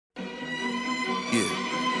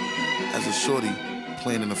a shorty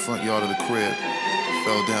playing in the front yard of the crib.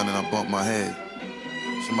 Fell down and I bumped my head.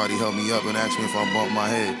 Somebody helped me up and asked me if I bumped my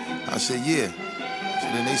head. I said, yeah. So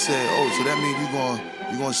then they said, oh, so that means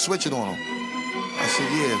you gonna switch it on them. I said,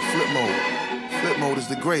 yeah, flip mode. Flip mode is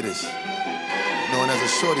the greatest. You know, and as a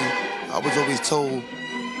shorty, I was always told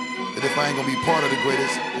that if I ain't gonna be part of the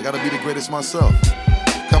greatest, I gotta be the greatest myself.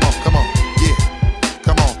 Come on, yeah,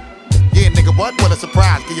 come on. Yeah, nigga, what a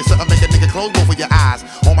surprise. Give you something, make a nigga close both of your eyes.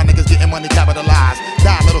 All my niggas getting money capitalized.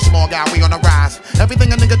 Die, little small guy, we on the rise.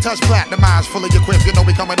 Everything a nigga touch, platinumized. Full of your crib, you know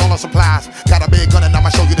we coming all on supplies. Got a big gun and I'ma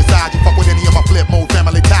show you the size. You fuck with any of my flip mode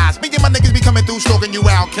family ties. Me and my niggas be coming through, stalking you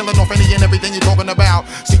out. Killing off any and everything you talking about.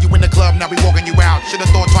 See you in the club, now we walking you out.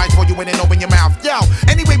 Should've thought twice before you went and open your mouth. Yo,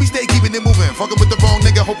 anyway, we stay keeping it moving. Fucking with the wrong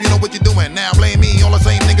nigga, hope you know what you're doing. Now blame me, all the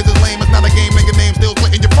same niggas is lame. It's not a game, nigga name still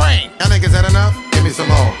splitting your brain. Y'all niggas had enough? Give me some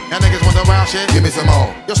more. Y'all niggas want the wild shit? Give me some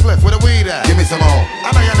more. Yo, Spliff, where the weed at? Give me some more.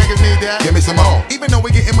 I know y'all niggas need that. Give me some more. Even though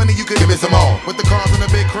we getting money, you could give me some more. With the cars in the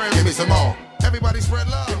big crib, give me some more. Everybody spread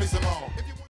love. Give me some more.